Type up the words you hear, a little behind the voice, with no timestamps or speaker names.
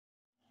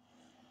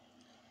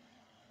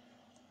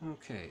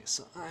Okay,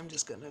 so I'm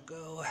just gonna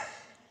go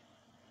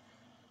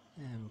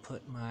and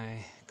put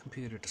my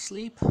computer to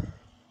sleep.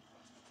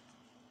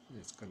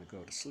 It's gonna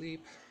go to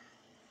sleep.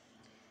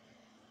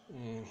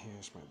 And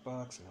here's my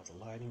box. I know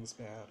the lighting's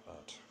bad,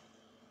 but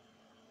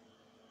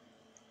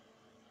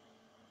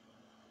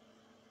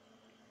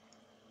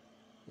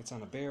it's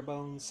on a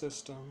barebones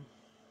system.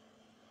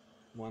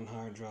 1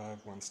 hard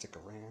drive, 1 stick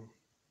of RAM,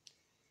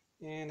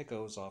 and it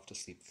goes off to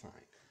sleep fine.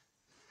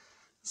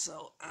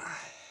 So,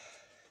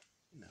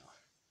 no.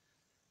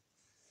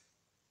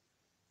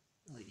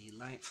 LED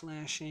light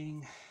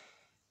flashing,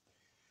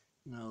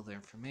 no other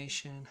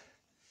information.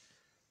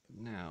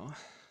 But now,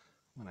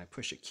 when I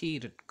push a key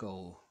to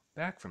go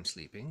back from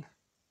sleeping,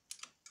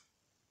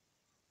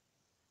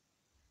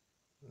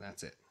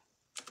 that's it.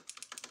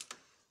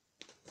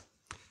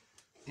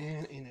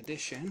 And in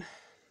addition,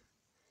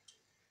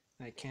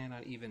 I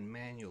cannot even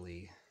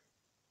manually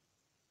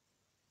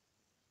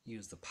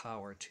use the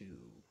power to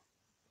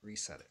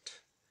reset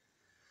it.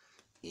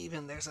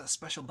 Even there's a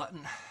special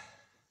button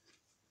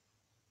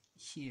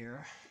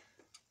here.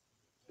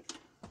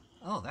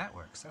 Oh, that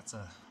works. That's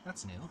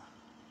new.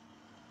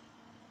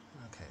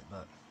 Okay,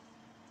 but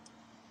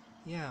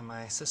yeah,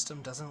 my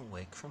system doesn't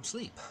wake from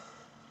sleep.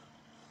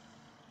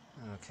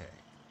 Okay.